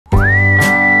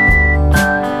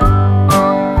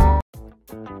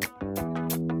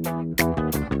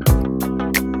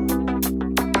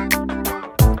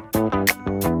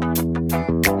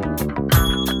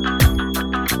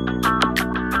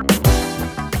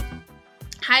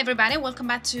Hi everybody, welcome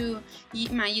back to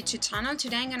my YouTube channel.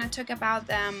 Today I'm gonna talk about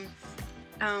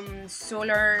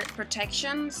solar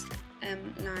protections,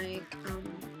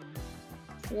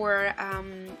 for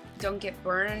don't get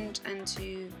burned and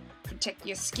to protect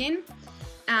your skin.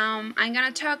 I'm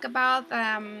gonna talk about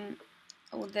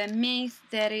the myth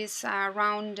that is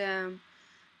around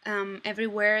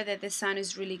everywhere, that the sun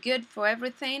is really good for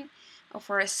everything, or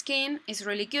for our skin is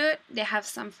really good. They have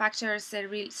some factors that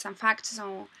some facts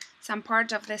or some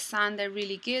part of the sun that are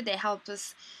really good. They help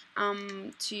us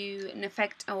to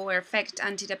affect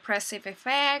antidepressive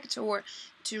effect, or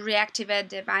to reactivate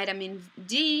the vitamin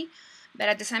D, but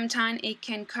at the same time it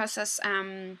can cause us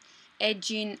early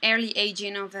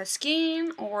aging of the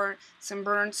skin, or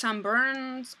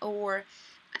sunburns, or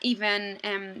even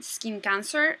skin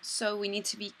cancer. So we need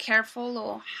to be careful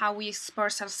of how we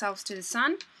expose ourselves to the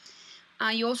sun.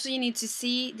 You need to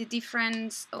see the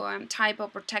different type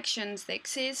of protections that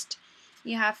exist.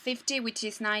 You have 50, which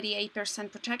is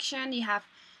 98% protection. You have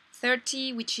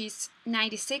 30, which is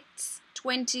 96,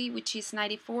 20, which is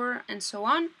 94, and so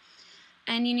on.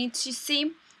 And you need to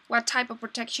see what type of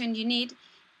protection you need.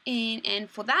 And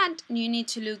for that, you need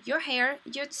to look your hair,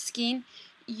 your skin,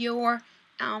 your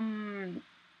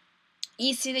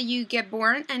easy that you get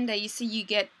burned and the easy you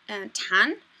get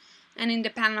tan. And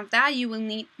independent of that, you will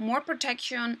need more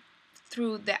protection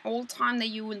through the whole time that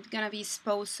you will gonna be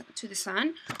exposed to the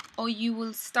sun, or you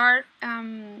will start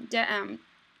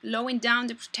lowering down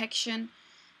the protection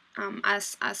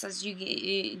as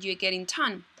you're getting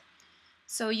tan.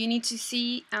 So you need to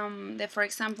see that, for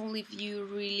example, if you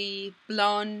really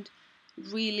blonde,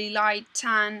 really light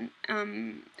tan,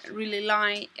 really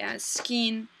light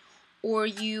skin, or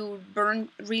you burn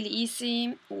really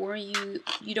easy, or you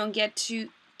don't get too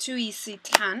easy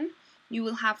tan, you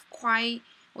will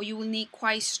need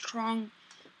quite strong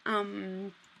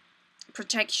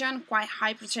protection, quite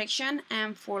high protection,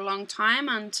 and for a long time,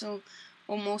 until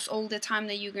almost all the time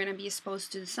that you're gonna be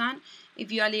exposed to the sun.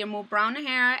 If you are a little more brown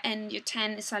hair and your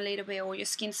tan is a little bit, or your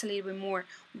skin's a little bit more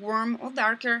warm or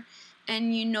darker,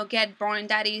 and you not get burned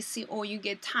that easy, or you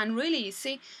get tan really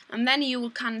easy, and then you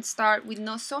can start with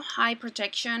not so high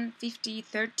protection, 50,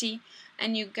 30,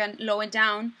 and you can lower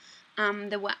down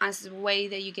as the way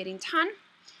that you're getting tan.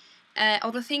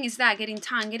 Other thing is that getting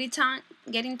tan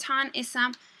is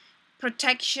a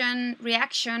protection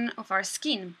reaction of our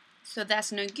skin, so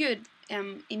that's not good.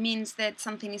 It means that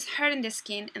something is hurting the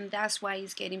skin, and that's why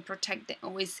it's getting protected,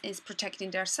 or is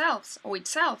protecting themselves or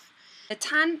itself. The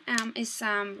tan is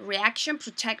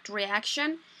protect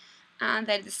reaction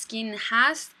that the skin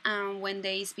has when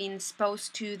they is being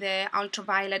exposed to the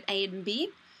ultraviolet A and B,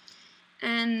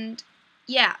 and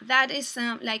yeah, that is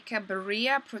like a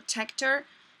barrier protector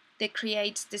that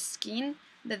creates the skin.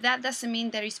 But that doesn't mean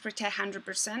that it's protect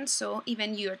 100%. So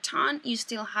even you're tan, you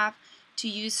still have to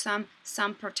use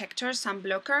some protector, some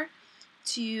blocker,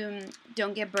 to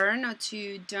don't get burned, or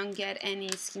to don't get any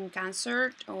skin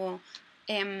cancer or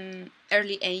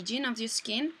early aging of your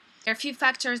skin. There are a few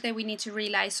factors that we need to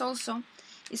realize also.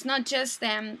 It's not just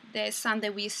the sun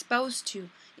that we exposed to,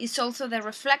 it's also the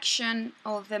reflection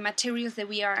of the materials that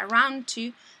we are around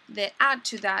to that add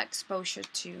to that exposure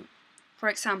to. For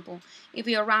example, if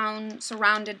we are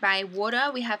surrounded by water,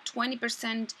 we have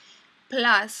 20%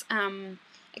 plus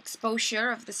exposure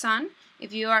of the sun.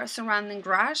 If you are surrounding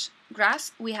grass,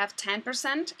 we have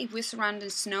 10%. If we surround in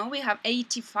snow, we have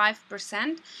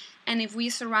 85%. And if we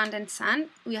surround in sand,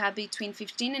 we have between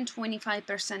 15 and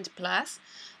 25% plus.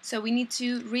 So we need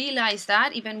to realize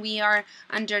that even we are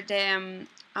under the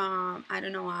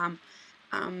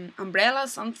umbrella,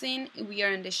 something, we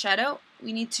are in the shadow,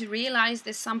 we need to realize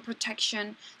that some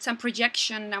projection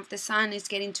of the sun is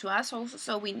getting to us also,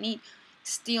 so we need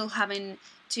still having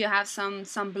to have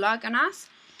some block on us.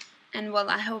 And well,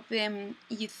 I hope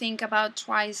you think about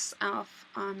twice of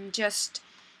just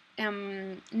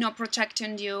not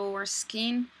protecting your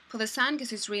skin for the sun,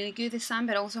 because it's really good, the sun,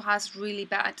 but also has really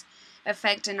bad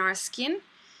effect in our skin.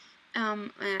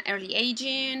 Early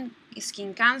aging,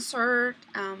 skin cancer,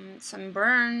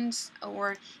 sunburns,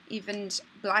 or even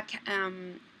black,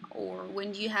 or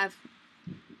when you have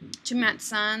too much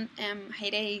sun,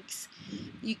 headaches,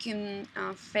 you can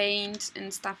faint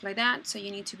and stuff like that, so you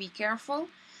need to be careful.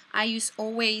 I use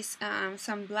always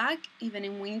some black, even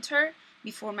in winter,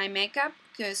 before my makeup,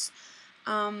 because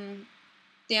the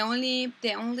only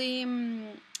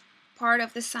part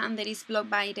of the sun that is blocked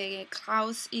by the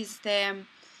clouds is the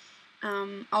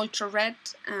ultra red,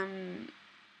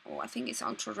 I think it's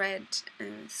ultra red,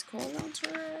 it's called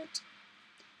ultra red,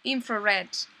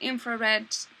 infrared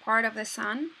part of the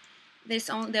sun. There's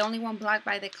the only one blocked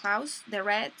by the clouds. The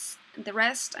rest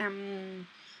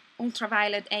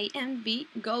ultraviolet A and B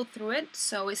go through it,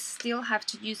 so I still have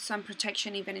to use sun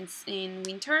protection even in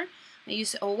winter. I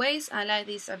use it always. I like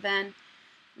this Aven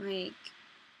like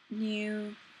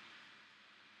new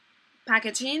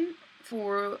packaging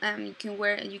for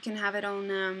you can have it on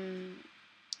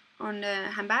the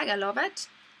handbag. I love it,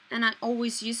 and I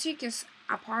always use it because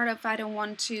a part of I don't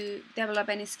want to develop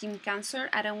any skin cancer.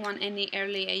 I don't want any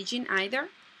early aging either.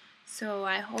 So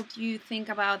I hope you think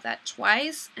about that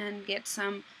twice and get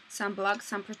some sunblock,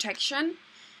 sun protection,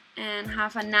 and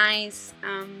have a nice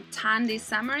tan this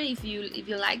summer if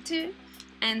you like to.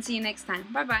 And see you next time.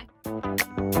 Bye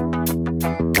bye.